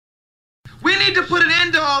need to put an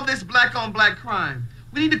end to all this black on black crime.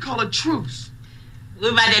 We need to call a truce.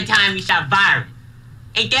 What about that time you shot Byron?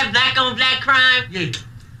 Ain't that black on black crime? Yeah.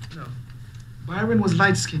 No. Byron was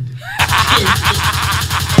light-skinned.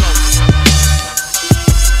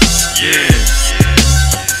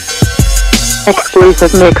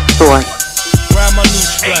 Exclusive mix source. Grab my new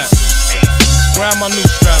strap. Grab my new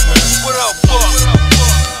strap, man. What up, fuck?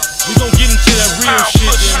 We gon' get into that real shit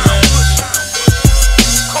then, man.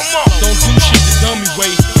 Come on. Don't do shit the dummy way.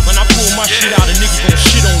 When I pull my shit out, a nigga gon'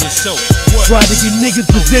 shit on himself. Tried to get niggas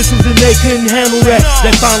positions and they couldn't handle that.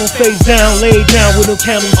 That final face down, laid down with them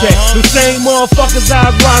candles at. The same motherfuckers I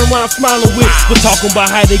was riding while I'm smiling with. But talking about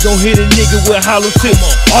how they gon' hit a nigga with hollow tips.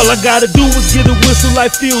 All I gotta do is get a whistle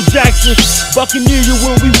like Phil Jackson. Bucking near you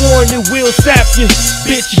when we warn it, we'll sap you.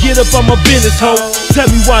 Bitch, get up on my business, hoe. Tell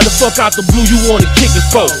me why the fuck out the blue you wanna kick it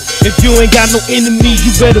for. If you ain't got no enemies,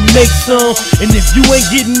 you better make some. And if you ain't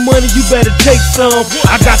getting money, you better take some.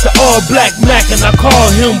 I got the all black Mac and I call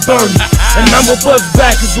him Bernie. And I'ma buzz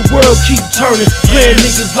back as the world keep turning. Playing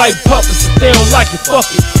niggas like puppets, if they don't like it, fuck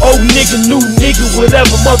it. Old nigga, new nigga,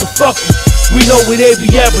 whatever, motherfucker. We know where they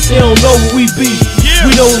be at, but they don't know where we be.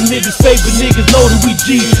 We know them niggas fake, but niggas know that we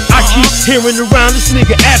G. I keep hearing around this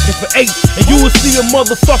nigga asking for 8. And you will see a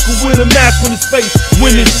motherfucker with a mask on his face.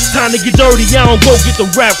 When it's time to get dirty, I don't go get the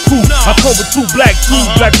rap crew. I come with 2 black shoes,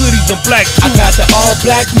 black hoodies and black shoes. I got the all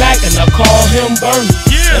black Mac and I call him Bernie.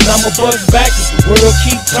 And I'ma buzz back as the world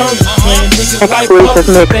keep turning. Playing niggas like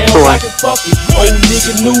puppets, they don't like it, fuck it. Old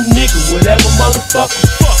nigga, new nigga, whatever, motherfucker.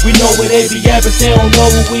 We know where they be at, but they don't know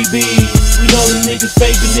where we be. We know the niggas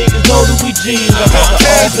fake, but niggas know that we G's. I got the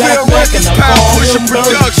all black Mac and I call him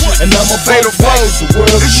Bernie. And I'ma buzz back as the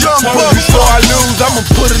world keep turning. Before I lose, I'ma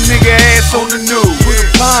put a nigga ass on the news. Put a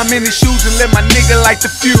palm in his shoes and let my nigga light the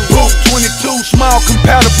fuse. 22, small,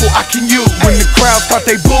 compatible, I can use. When the crowd start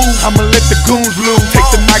they boo, I'ma let the goons loose. Take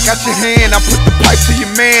the mic out your hand, I put the pipe to your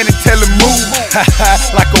man and tell him move.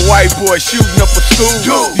 Like a white boy shooting up a stool.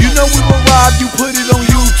 You know we will rob you, put it on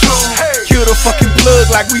YouTube. Kill the fucking plug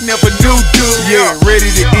like we never knew, dude. Yeah, ready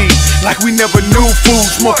to eat like we never knew food.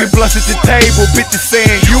 Smoking blunts at the table, bitches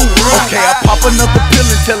saying you rude. Okay, I pop another pill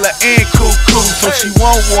and tell her ain't cool. So she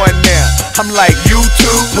want one now. I'm like, you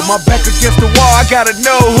too? Put my back against the wall, I gotta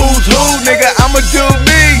know who's who, nigga. I'ma do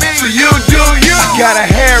me, so you do you. I got a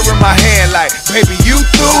hair in my hand like, baby, you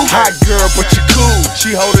through? Hot girl, but you cool.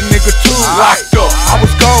 She hold a nigga too, locked up. I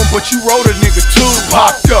was gone, but you wrote a nigga too,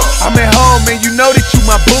 popped up. I'm at home and you know that you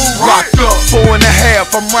my boo, rocked up.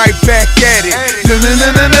 4.5, I'm right back at it. Dun dun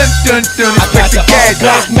dun dun dun dun. I got the all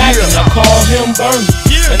black Mac and I call him Bernie.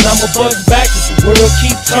 And I'ma buzz back as the world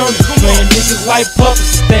keep turning. Playing niggas like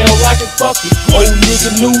puppets, if they don't like it, fuck it. Old nigga,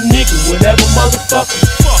 new nigga, whatever, motherfucker.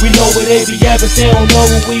 We know where they be at, but they don't know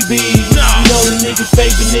where we be. We know the niggas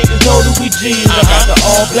fake, but niggas know that we G's. I got the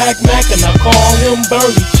all black Mac and I call him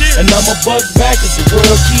Bernie. And I'ma buzz back as the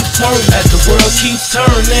world keeps turning. As the world keeps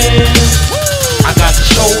turning. I got the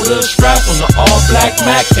shoulder strap on the all black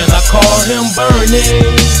Mac and I call him Bernie.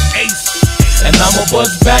 And I'ma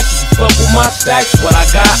buzz back if you fuck with my stacks. What I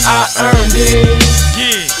got, I earned it.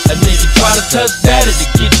 A nigga try to touch that, to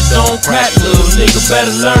get you don't crack. Little nigga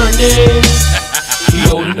better learn it. He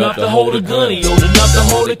old enough to hold a gun, he old enough to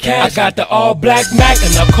hold a cash. I got the all black Mac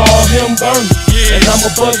and I call him Bernie. And I'ma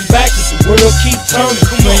buzz back as the world keep turning.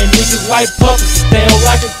 Playing niggas like puppets, if they don't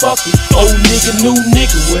like it, fuck it. Old nigga, new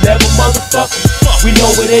nigga, whatever, motherfucker. We know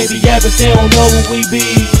where they be at, but they don't know where we be.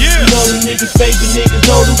 We know the niggas fake, but niggas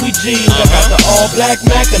know that we G's. I got the all black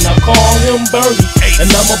Mac and I call him Bernie. And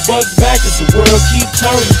I'ma buzz back as the world keep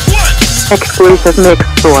turning. Exclusive mix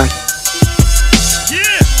source.